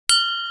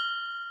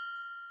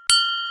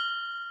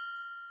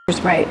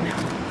Right.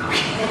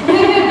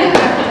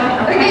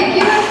 Okay,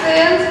 give us the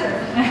answer.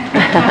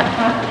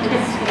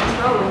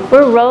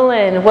 We're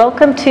rolling.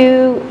 Welcome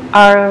to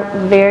our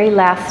very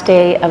last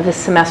day of the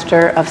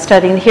semester of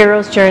studying The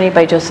Hero's Journey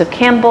by Joseph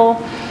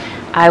Campbell.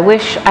 I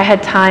wish I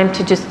had time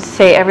to just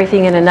say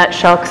everything in a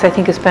nutshell because I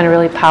think it's been a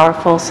really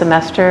powerful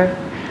semester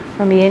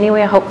for me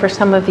anyway. I hope for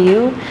some of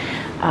you.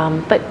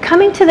 But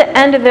coming to the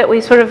end of it, we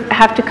sort of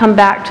have to come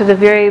back to the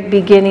very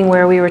beginning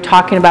where we were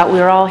talking about we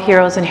were all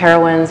heroes and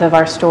heroines of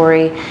our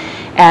story,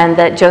 and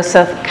that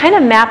Joseph kind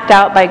of mapped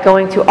out by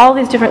going through all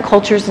these different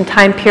cultures and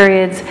time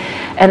periods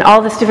and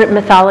all this different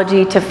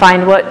mythology to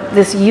find what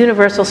this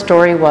universal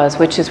story was,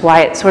 which is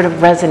why it sort of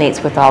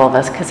resonates with all of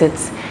us, because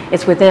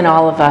it's within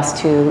all of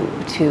us to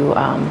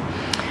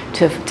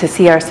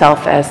see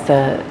ourselves as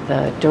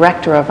the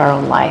director of our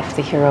own life,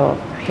 the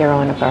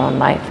heroine of our own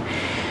life.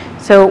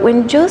 So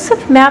when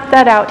Joseph mapped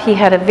that out, he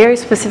had a very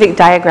specific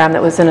diagram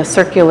that was in a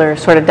circular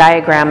sort of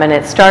diagram, and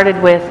it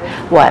started with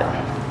what?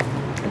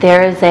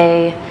 There is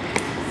a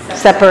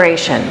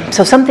separation.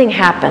 So something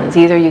happens.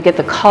 Either you get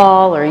the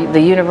call or the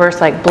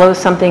universe like blows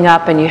something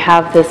up and you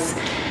have this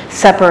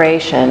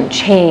separation,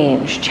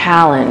 change,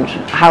 challenge,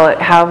 how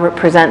it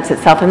presents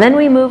itself. And then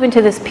we move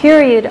into this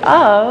period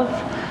of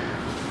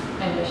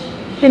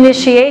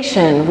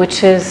initiation,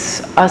 which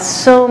is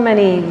so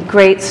many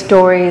great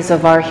stories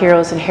of our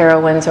heroes and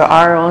heroines or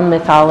our own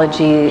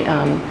mythology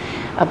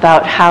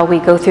about how we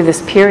go through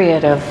this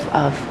period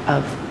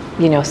of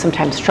you know,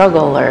 sometimes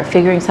struggle or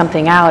figuring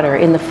something out or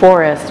in the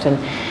forest, and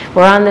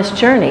we're on this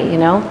journey, you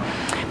know.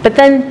 But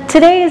then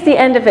today is the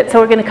end of it,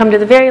 so we're going to come to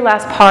the very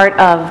last part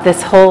of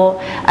this whole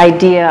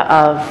idea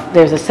of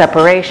there's a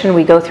separation,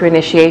 we go through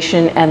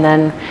initiation, and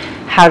then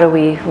how do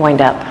we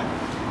wind up?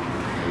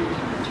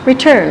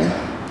 Return.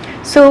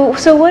 So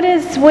what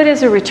is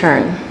a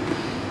return?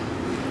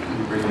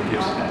 Bringing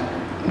gifts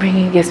back.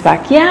 Bringing gifts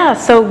back. Yeah,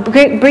 so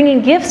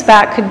bringing gifts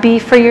back could be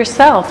for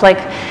yourself. Like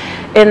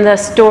in the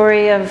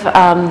story of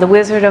The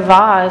Wizard of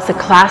Oz, a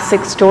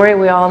classic story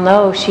we all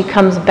know, she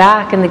comes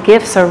back and the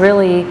gifts are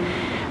really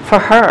for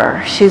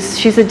her.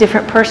 She's a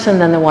different person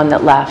than the one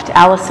that left.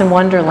 Alice in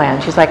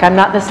Wonderland, she's like, I'm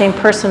not the same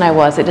person I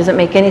was. It doesn't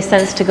make any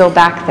sense to go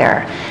back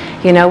there.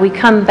 You know, we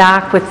come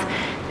back with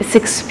this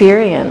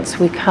experience.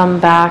 We come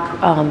back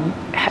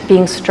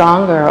being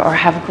stronger or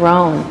have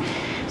grown.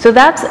 So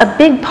that's a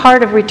big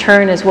part of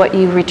return, is what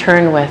you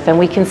return with. And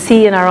we can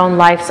see in our own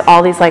lives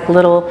all these like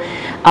little,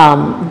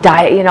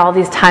 you know, all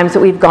these times that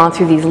we've gone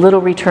through these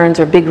little returns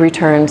or big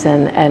returns,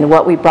 and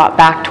what we brought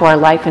back to our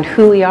life and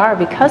who we are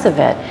because of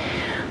it.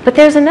 But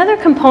there's another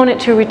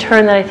component to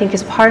return that I think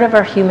is part of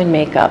our human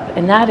makeup,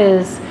 and that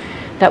is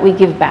that we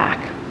give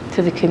back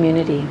to the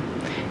community.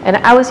 And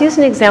I was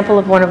using an example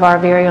of one of our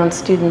very own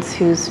students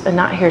who's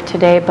not here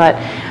today, but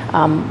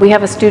we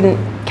have a student,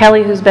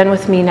 Kelly, who's been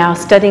with me now,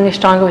 studying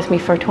Ashtanga with me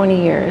for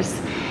 20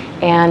 years.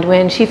 And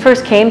when she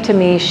first came to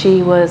me,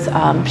 she'd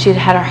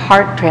had her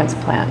heart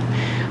transplant.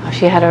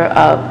 She had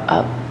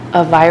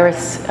a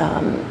virus,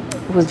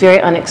 it was very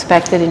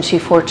unexpected, and she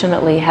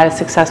fortunately had a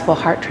successful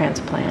heart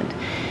transplant.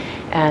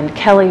 And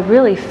Kelly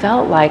really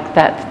felt like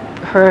that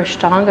her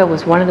Ashtanga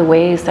was one of the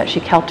ways that she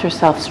kept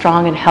herself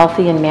strong and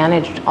healthy and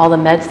managed all the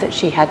meds that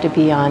she had to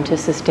be on to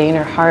sustain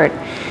her heart.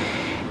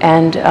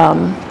 And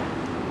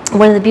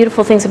one of the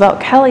beautiful things about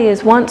Kelly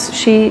is once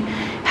she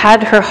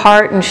had her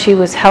heart and she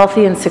was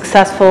healthy and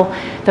successful,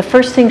 the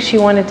first thing she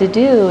wanted to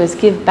do is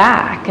give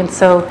back. And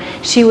so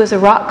she was a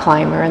rock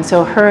climber, and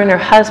so her and her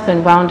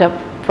husband wound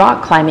up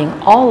rock climbing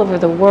all over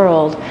the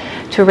world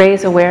to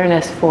raise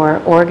awareness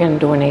for organ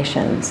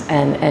donations,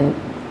 and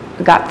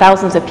got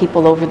thousands of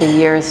people over the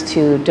years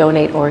to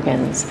donate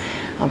organs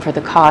for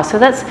the cause. So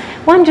that's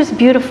one just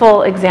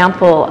beautiful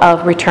example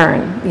of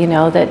return, you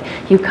know,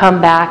 that you come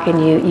back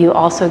and you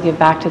also give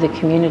back to the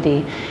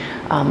community.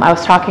 I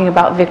was talking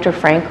about Viktor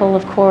Frankl,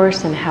 of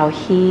course, and how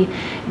he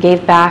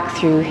gave back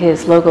through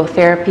his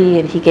logotherapy,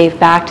 and he gave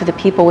back to the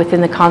people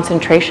within the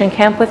concentration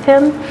camp with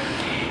him.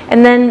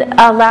 And then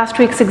last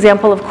week's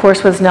example, of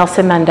course, was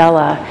Nelson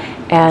Mandela.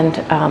 And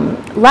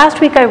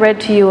last week I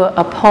read to you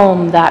a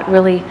poem that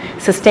really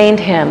sustained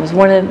him. It was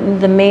one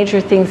of the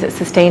major things that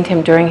sustained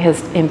him during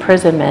his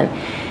imprisonment.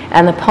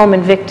 And the poem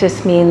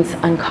Invictus means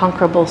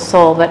unconquerable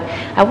soul. But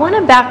I want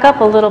to back up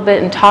a little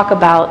bit and talk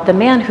about the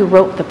man who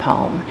wrote the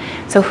poem.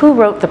 So who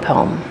wrote the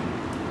poem?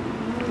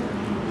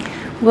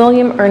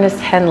 William Ernest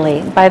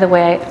Henley. By the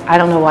way, I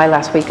don't know why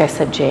last week I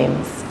said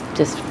James.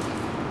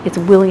 It's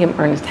William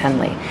Ernest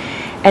Henley.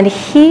 And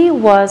he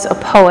was a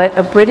poet,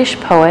 a British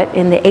poet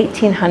in the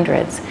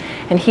 1800s.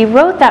 And he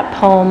wrote that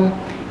poem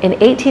in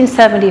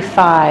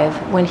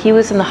 1875 when he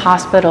was in the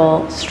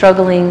hospital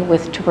struggling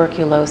with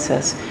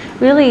tuberculosis,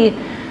 really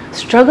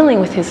struggling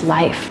with his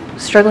life,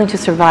 struggling to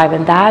survive.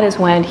 And that is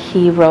when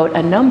he wrote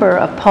a number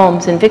of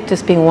poems,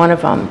 Invictus being one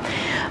of them.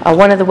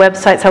 One of the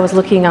websites I was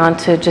looking on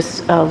to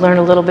just learn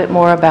a little bit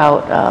more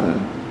about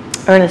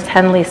Ernest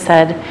Henley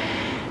said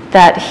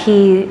that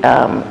he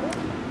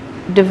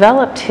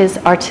developed his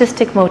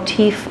artistic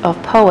motif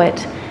of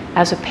poet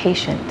as a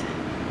patient.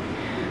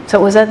 So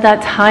it was at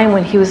that time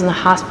when he was in the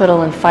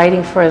hospital and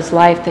fighting for his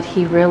life that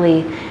he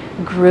really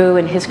grew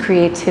in his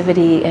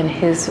creativity and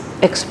his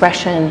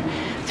expression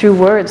through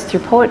words,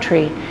 through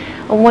poetry.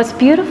 And what's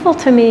beautiful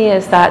to me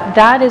is that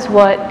that is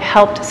what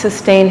helped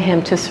sustain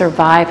him to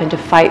survive and to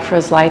fight for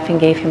his life and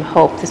gave him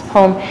hope. This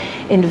poem,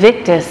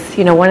 Invictus,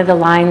 you know, one of the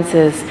lines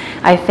is,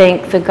 I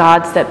thank the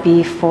gods that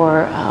be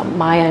for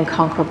my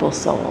unconquerable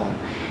soul.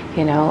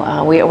 You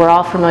know, we're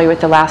all familiar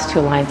with the last two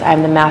lines. I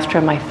am the master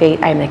of my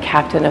fate. I am the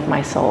captain of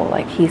my soul.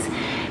 Like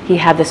he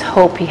had this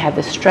hope. He had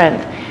this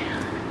strength.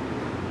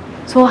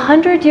 So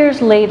 100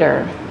 years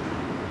later,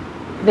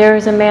 there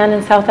is a man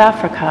in South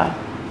Africa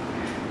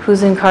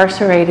who's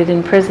incarcerated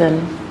in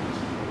prison,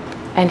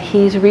 and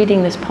he's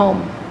reading this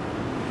poem.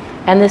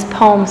 And this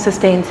poem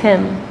sustains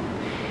him.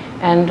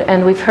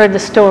 And we've heard the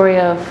story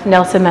of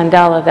Nelson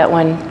Mandela, that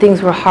when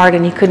things were hard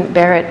and he couldn't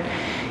bear it,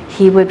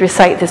 he would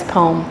recite this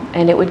poem,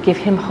 and it would give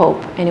him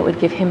hope, and it would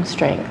give him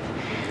strength.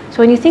 So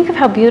when you think of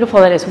how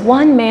beautiful that is,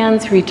 one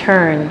man's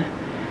return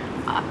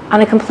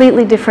on a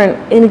completely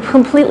different, in a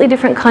completely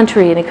different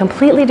country, in a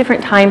completely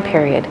different time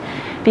period,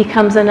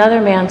 becomes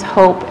another man's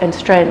hope and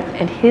strength,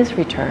 and his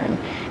return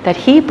that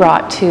he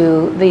brought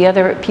to the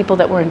other people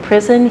that were in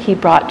prison, he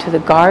brought to the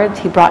guards,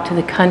 he brought to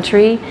the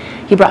country,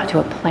 he brought to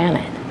a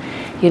planet.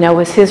 You know,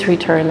 was his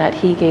return that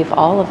he gave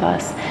all of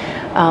us.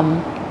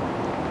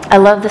 I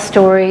love the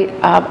story,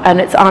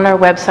 and it's on our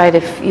website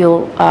if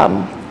you'll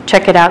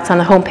check it out. It's on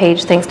the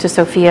homepage, thanks to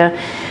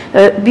Sophia.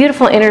 A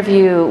beautiful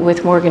interview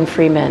with Morgan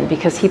Freeman,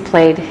 because he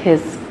played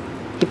Nelson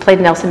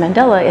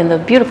Mandela in the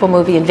beautiful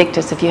movie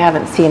Invictus. If you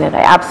haven't seen it, I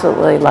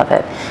absolutely love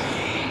it.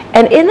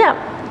 And in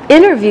that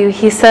interview,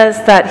 he says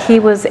that he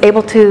was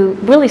able to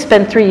really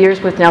spend 3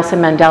 years with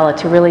Nelson Mandela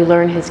to really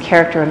learn his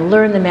character and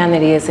learn the man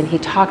that he is. And he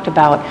talked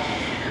about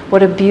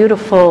what a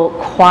beautiful,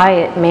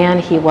 quiet man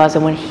he was.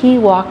 And when he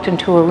walked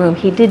into a room,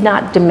 he did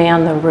not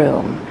demand the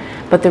room,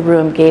 but the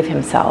room gave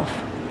himself.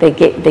 They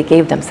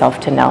gave themselves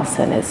to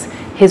Nelson as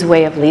his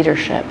way of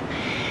leadership.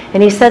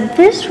 And he said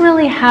this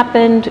really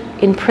happened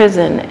in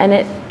prison, and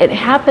it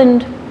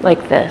happened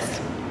like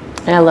this.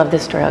 And I love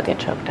this story, I'll get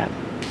choked up.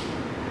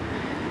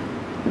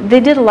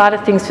 They did a lot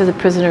of things to the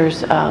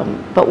prisoners,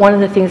 but one of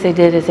the things they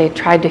did is they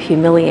tried to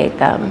humiliate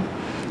them.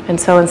 And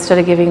so instead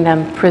of giving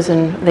them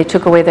prison, they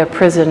took away their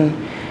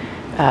prison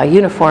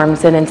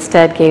uniforms and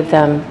instead gave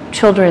them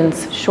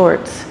children's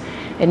shorts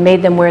and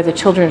made them wear the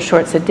children's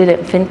shorts that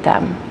didn't fit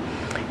them.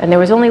 And there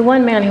was only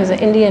one man who was an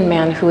Indian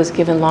man who was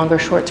given longer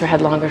shorts or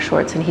had longer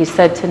shorts. And he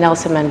said to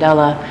Nelson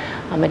Mandela,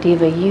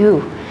 Madiba,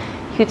 you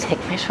take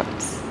my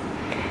shorts.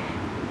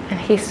 And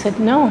he said,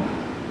 no,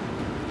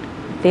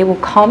 they will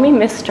call me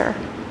Mister,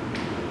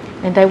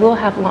 and I will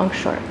have long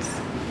shorts.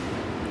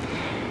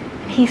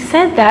 And he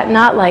said that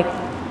not like,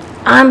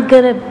 I'm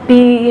gonna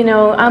be, you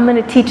know, I'm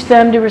gonna teach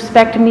them to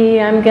respect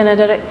me, I'm gonna,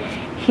 da, da.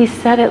 He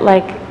said it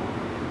like,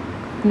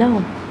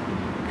 no,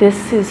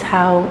 this is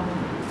how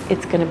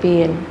it's gonna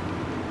be.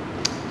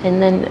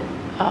 And then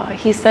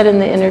he said in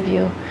the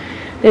interview,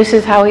 this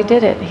is how he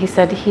did it. He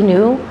said he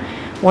knew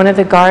one of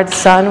the guard's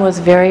son was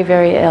very,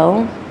 very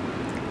ill,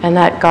 and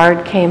that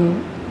guard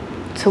came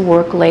to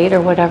work late or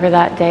whatever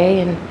that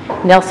day, and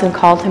Nelson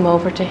called him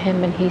over to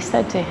him, and he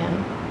said to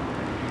him,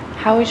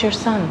 how is your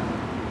son?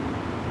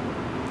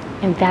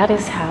 And that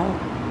is how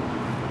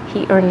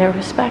he earned their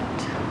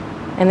respect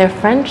and their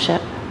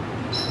friendship,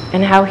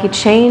 and how he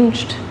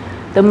changed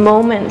the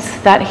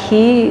moments that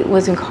he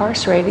was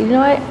incarcerated. You know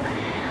what?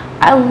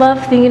 I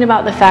love thinking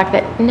about the fact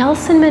that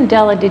Nelson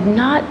Mandela did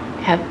not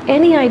have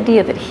any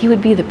idea that he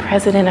would be the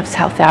president of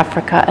South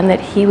Africa and that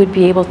he would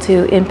be able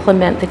to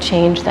implement the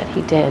change that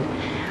he did.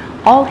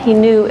 All he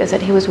knew is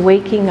that he was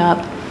waking up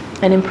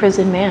an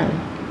imprisoned man.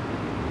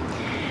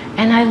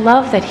 And I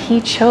love that he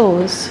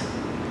chose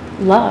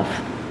love,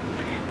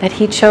 that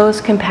he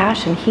chose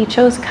compassion, he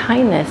chose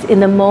kindness in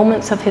the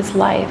moments of his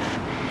life.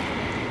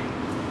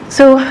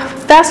 So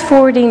fast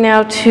forwarding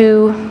now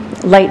to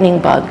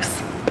lightning bugs.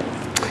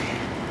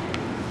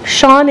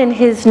 Sean, in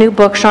his new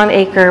book, Sean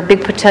Aker,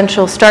 Big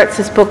Potential, starts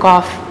this book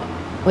off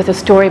with a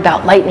story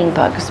about lightning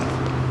bugs.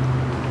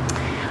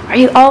 Are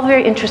you all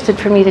very interested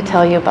for me to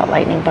tell you about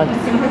lightning bugs?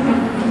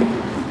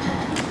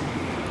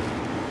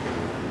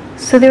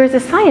 So there was a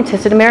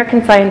scientist, an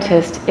American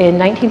scientist in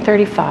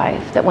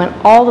 1935 that went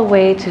all the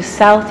way to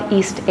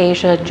Southeast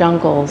Asia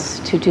jungles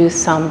to do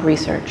some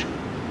research.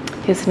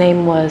 His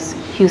name was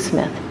Hugh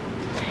Smith.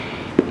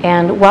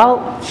 And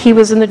while he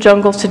was in the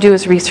jungles to do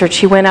his research,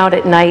 he went out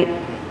at night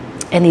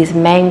in these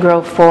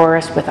mangrove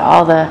forests with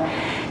all the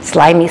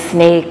slimy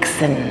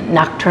snakes and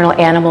nocturnal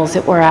animals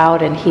that were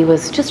out, and he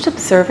was just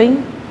observing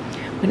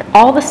when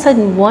all of a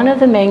sudden one of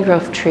the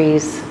mangrove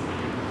trees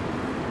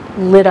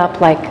lit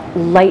up like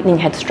lightning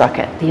had struck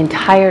it. The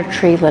entire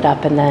tree lit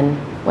up and then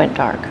went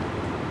dark.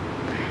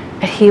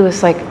 And he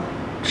was like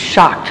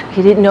shocked.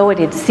 He didn't know what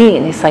he'd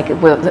seen. He's like, it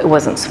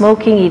wasn't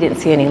smoking, he didn't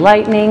see any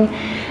lightning.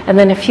 And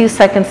then a few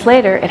seconds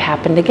later, it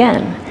happened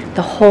again.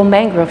 The whole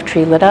mangrove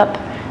tree lit up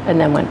and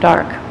then went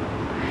dark.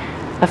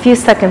 A few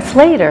seconds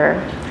later,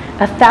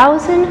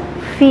 1,000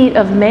 feet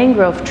of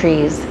mangrove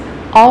trees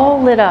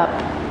all lit up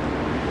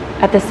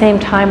at the same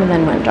time and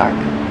then went dark.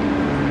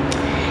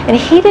 And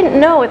he didn't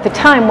know at the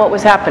time what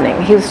was happening.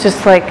 He was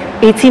just like,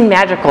 it seemed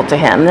magical to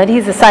him. That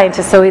he's a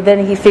scientist, so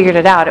then he figured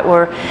it out. It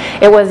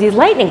was these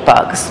lightning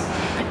bugs.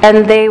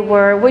 And they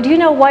were, well, do you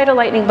know why do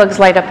lightning bugs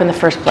light up in the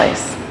first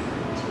place?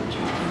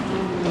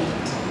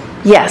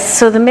 Yes,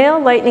 so the male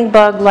lightning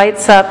bug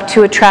lights up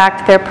to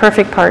attract their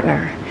perfect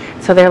partner.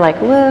 So they're like,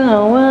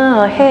 whoa,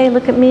 whoa, hey,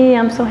 look at me,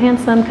 I'm so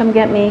handsome, come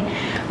get me,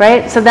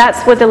 right? So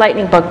that's what the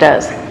lightning bug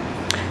does.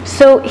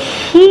 So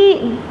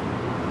he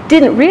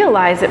didn't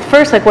realize at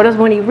first, like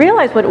when he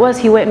realized what it was,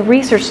 he went and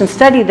researched and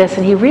studied this,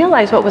 and he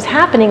realized what was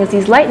happening is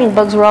these lightning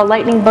bugs were all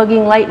lightning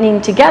bugging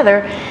lightning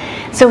together.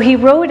 So he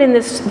wrote in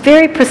this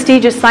very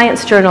prestigious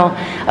science journal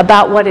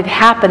about what had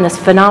happened, this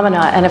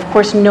phenomena, and of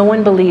course no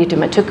one believed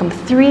him. It took him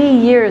 3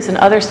 years and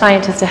other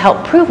scientists to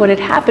help prove what had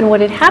happened.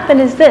 What had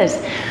happened is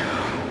this.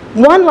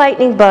 One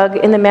lightning bug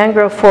in the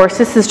mangrove forest,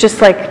 this is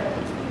just like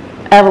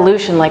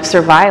evolution, like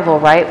survival,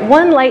 right?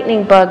 One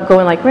lightning bug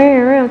going like,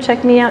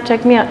 check me out,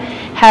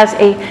 has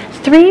a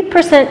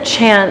 3%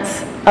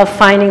 chance of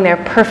finding their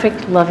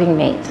perfect loving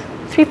mate.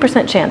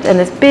 3% chance. In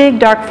this big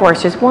dark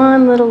forest, there's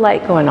one little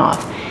light going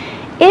off.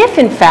 If,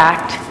 in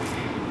fact,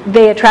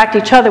 they attract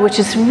each other, which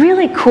is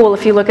really cool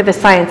if you look at the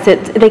science,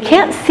 they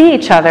can't see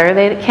each other.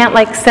 They can't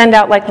like send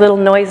out like little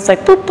noises like,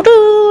 boop,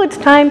 boop, it's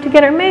time to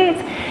get our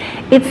mates.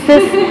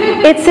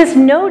 It's this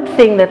node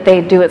thing that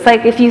they do. It's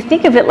like, if you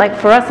think of it like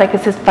for us, like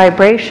it's this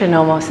vibration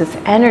almost, this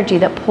energy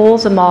that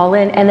pulls them all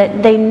in, and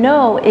that they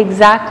know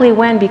exactly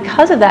when,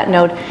 because of that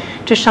node,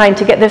 to shine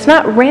together. There's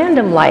not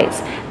random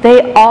lights.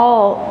 They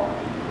all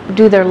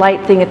do their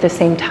light thing at the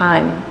same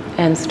time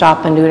and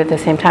stop and do it at the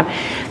same time.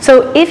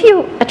 So if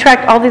you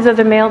attract all these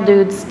other male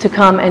dudes to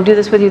come and do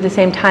this with you at the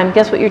same time,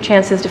 guess what your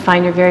chance is to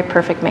find your very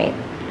perfect mate?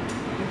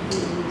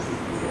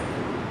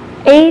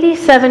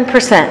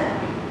 87%.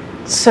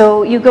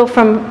 So you go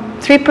from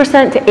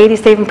 3% to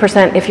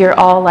 87% if you're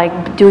all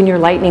like doing your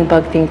lightning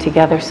bug thing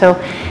together. So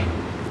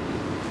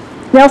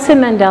Nelson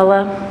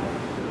Mandela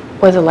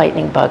was a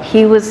lightning bug.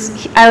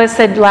 I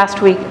said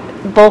last week,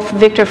 both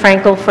Viktor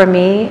Frankl for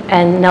me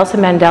and Nelson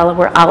Mandela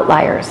were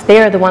outliers.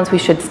 They are the ones we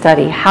should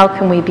study. How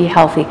can we be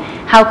healthy?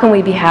 How can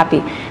we be happy?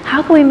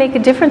 How can we make a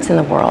difference in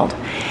the world?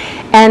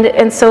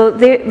 And so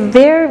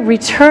their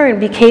return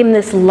became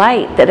this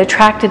light that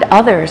attracted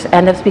others,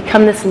 and has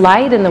become this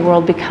light in the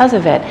world because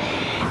of it.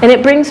 And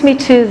it brings me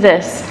to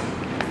this.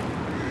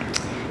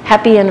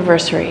 Happy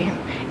anniversary.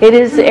 It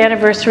is the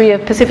anniversary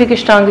of Pacific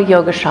Ashtanga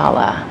Yoga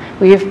Shala.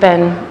 We have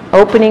been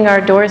opening our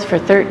doors for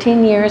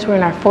 13 years. We're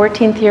in our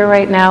 14th year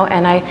right now,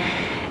 and I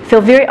feel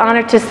very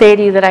honored to say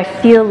to you that I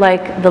feel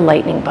like the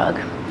lightning bug.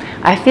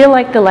 I feel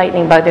like the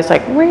lightning bug. There's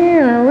like,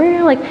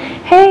 like,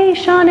 hey,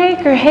 Sean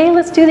Aker, hey,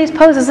 let's do these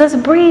poses. Let's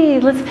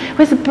breathe.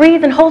 Let's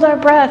breathe and hold our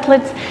breath.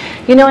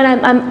 And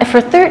I'm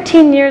for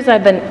 13 years,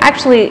 I've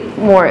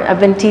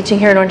been teaching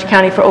here in Orange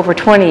County for over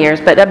 20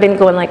 years, but I've been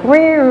going like,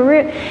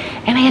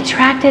 and I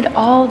attracted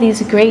all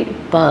these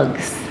great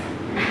bugs.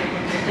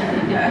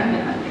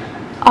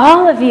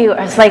 All of you,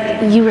 it's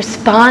like you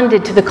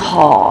responded to the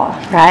call,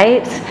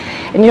 right?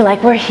 And you're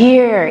like, we're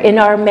here in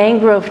our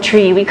mangrove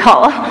tree we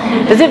call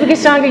Pacific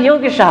Ashtanga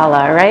Yoga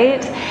Shala,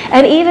 right?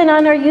 And even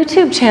on our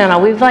YouTube channel,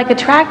 we've like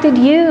attracted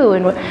you,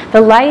 and the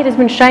light has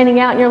been shining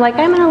out, and you're like,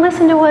 I'm going to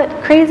listen to what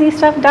crazy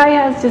stuff Di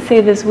has to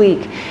say this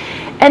week.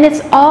 And it's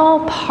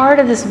all part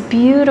of this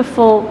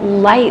beautiful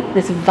light,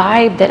 this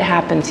vibe that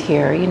happens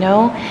here, you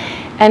know?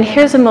 And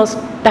here's the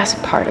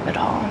best part of it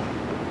all.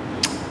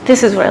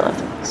 This is what I love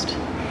the most,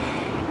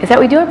 is that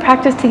we do our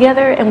practice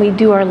together, and we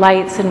do our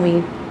lights, and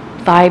we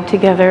vibe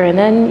together, and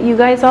then you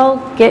guys all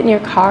get in your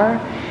car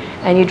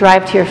and you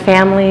drive to your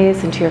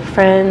families and to your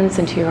friends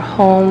and to your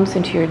homes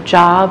and to your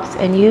jobs,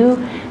 and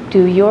you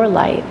do your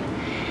light,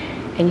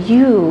 and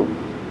you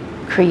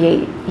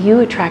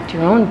attract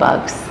your own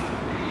bugs,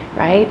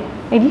 right?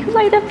 And you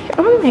light up your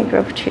own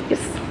mangrove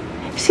trees.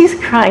 She's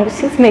crying,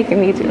 she's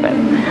making me do it.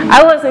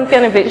 I wasn't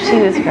gonna, but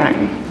she was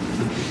crying.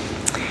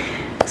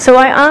 So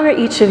I honor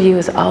each of you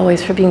as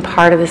always for being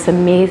part of this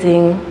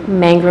amazing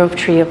mangrove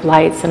tree of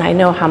lights, and I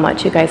know how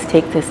much you guys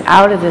take this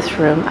out of this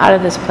room, out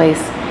of this place,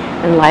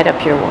 and light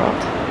up your world.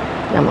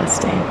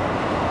 Namaste.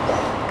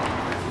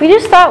 We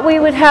just thought we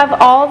would have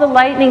all the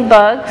lightning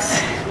bugs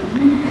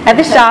at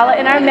the Shala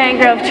in our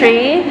mangrove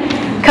tree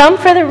come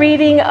for the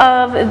reading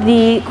of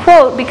the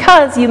quote,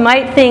 because you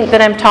might think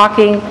that I'm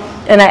talking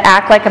and I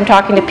act like I'm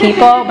talking to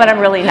people, but I'm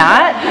really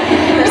not.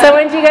 So I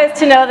want you guys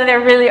to know that there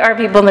really are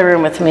people in the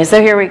room with me.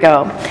 So here we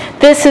go.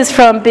 This is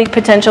from Big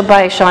Potential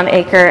by Sean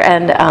Aker,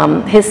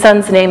 and his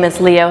son's name is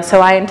Leo.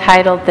 So I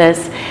entitled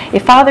this, A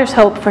Father's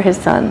Hope for His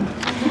Son.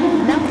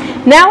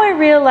 Now I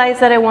realize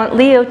that I want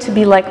Leo to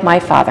be like my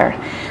father.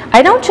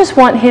 I don't just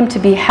want him to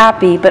be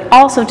happy, but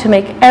also to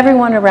make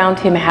everyone around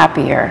him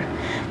happier.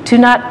 To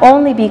not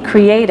only be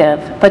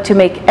creative, but to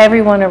make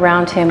everyone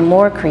around him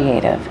more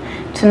creative.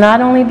 To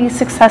not only be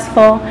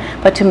successful,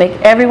 but to make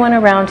everyone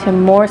around him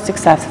more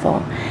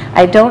successful.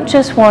 I don't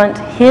just want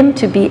him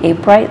to be a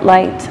bright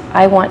light,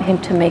 I want him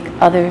to make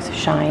others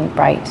shine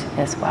bright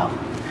as well.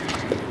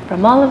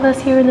 From all of us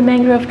here in the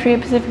Mangrove Tree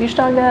Pacific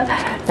Ashtanga,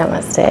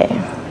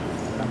 namaste.